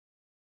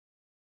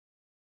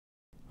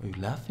Are you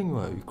laughing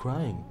or are you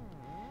crying?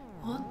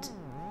 What?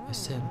 I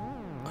said,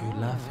 are you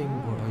laughing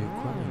or are you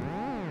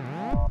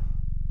crying?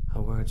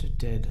 Our words are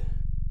dead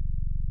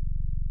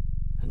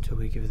until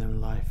we give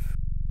them life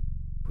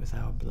with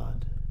our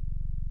blood.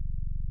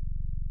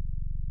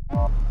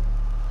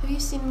 Have you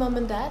seen Mom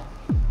and Dad?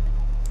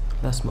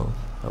 Last month,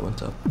 I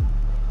went up.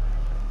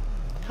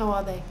 How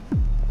are they?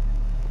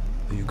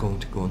 Are you going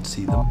to go and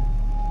see them?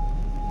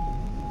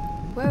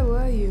 Where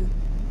were you?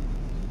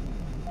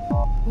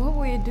 What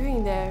were you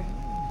doing there?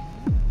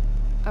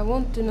 I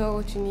want to know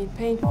what you need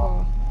paint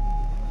for.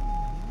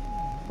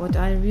 What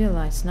I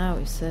realize now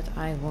is that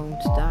I won't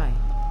die.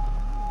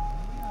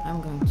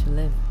 I'm going to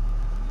live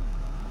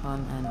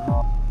on and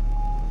on.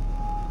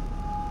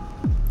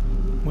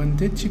 When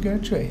did you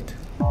graduate?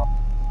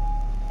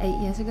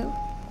 8 years ago?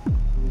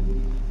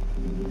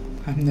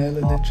 I'm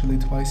nearly literally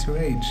twice your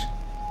age.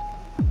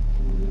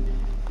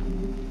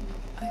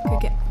 I could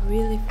get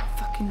really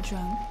fucking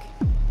drunk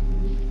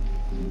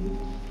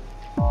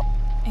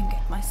and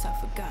get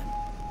myself a gun.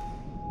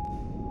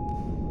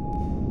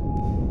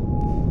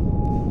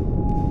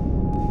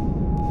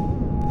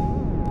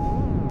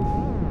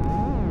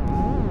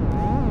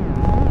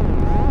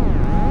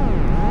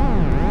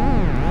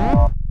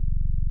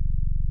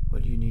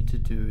 What you need to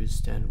do is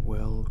stand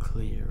well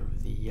clear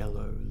of the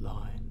yellow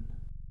line.